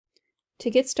To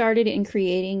get started in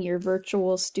creating your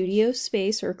virtual studio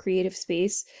space or creative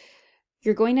space,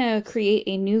 you're going to create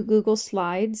a new Google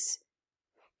Slides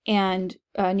and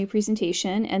a new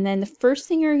presentation, and then the first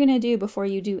thing you're going to do before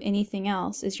you do anything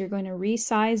else is you're going to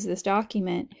resize this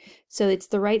document so it's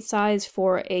the right size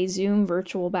for a Zoom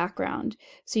virtual background.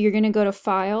 So you're going to go to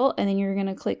File, and then you're going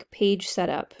to click Page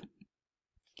Setup.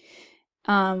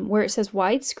 Where it says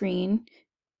widescreen,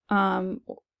 and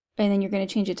then you're going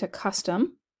to change it to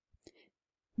custom.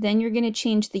 Then you're going to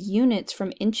change the units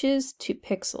from inches to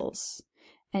pixels.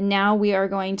 And now we are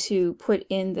going to put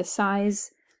in the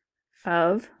size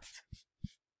of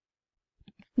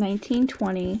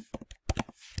 1920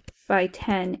 by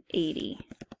 1080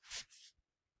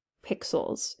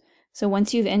 pixels. So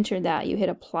once you've entered that, you hit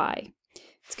apply.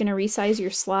 It's going to resize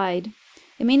your slide.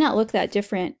 It may not look that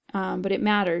different, but it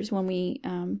matters when we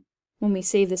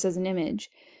save this as an image.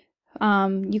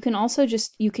 You can also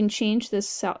you can change this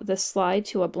slide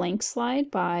to a blank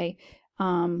slide by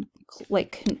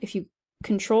if you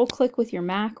control click with your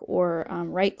Mac or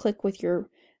right click with your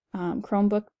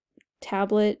Chromebook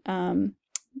tablet,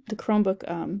 the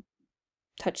Chromebook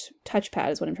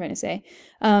touchpad is what I'm trying to say.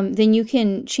 Then you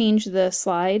can change the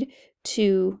slide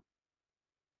to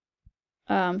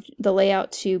the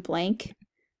layout to blank.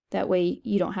 That way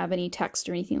you don't have any text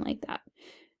or anything like that.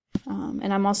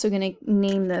 And I'm also going to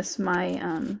name this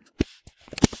my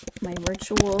my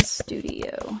virtual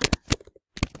studio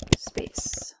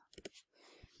space.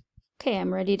 Okay,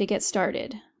 I'm ready to get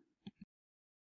started.